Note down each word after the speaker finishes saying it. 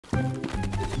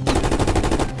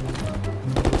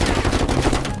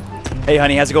Hey,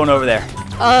 honey, how's it going over there?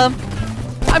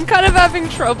 I'm kind of having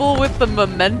trouble with the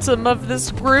momentum of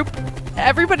this group.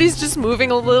 Everybody's just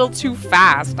moving a little too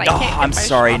fast. I can't get I'm my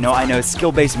sorry. shots No, I off. know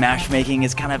skill-based matchmaking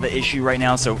is kind of an issue right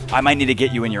now, so I might need to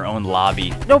get you in your own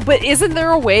lobby. No, but isn't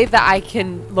there a way that I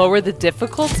can lower the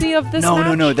difficulty of this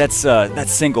match? No. That's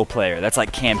single player. That's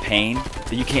like campaign.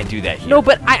 You can't do that here. No,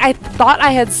 but I thought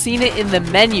I had seen it in the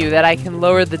menu that I can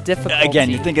lower the difficulty. Again,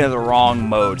 you're thinking of the wrong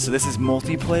mode. So this is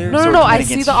multiplayer. No, so no, we're I playing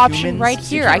see against the option humans, right so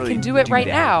you here. can't I really can do it right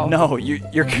that. now. No,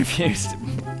 you're confused.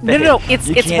 No, it's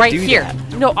You it's can't right do here.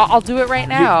 that. No, I'll do it right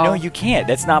now. No, you can't.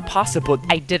 That's not possible.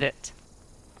 I did it.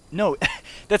 No,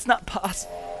 that's not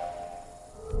possible.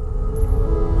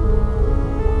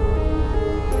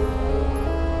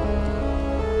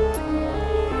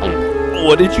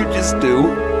 What did you just do?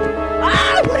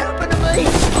 Ah, what happened to me?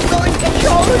 I'm not in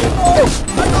control anymore.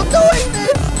 I'm not doing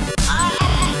this.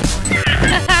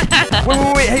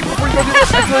 Wait, hey, before you go do this,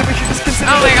 I feel like we should just consider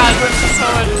Oh my god, this is so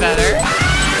much better.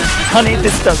 Honey,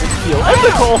 this doesn't feel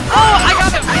ethical. Oh, I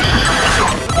got him.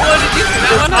 Oh, did you see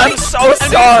that one? I'm so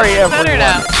sorry, doing better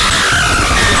everyone.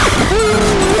 now.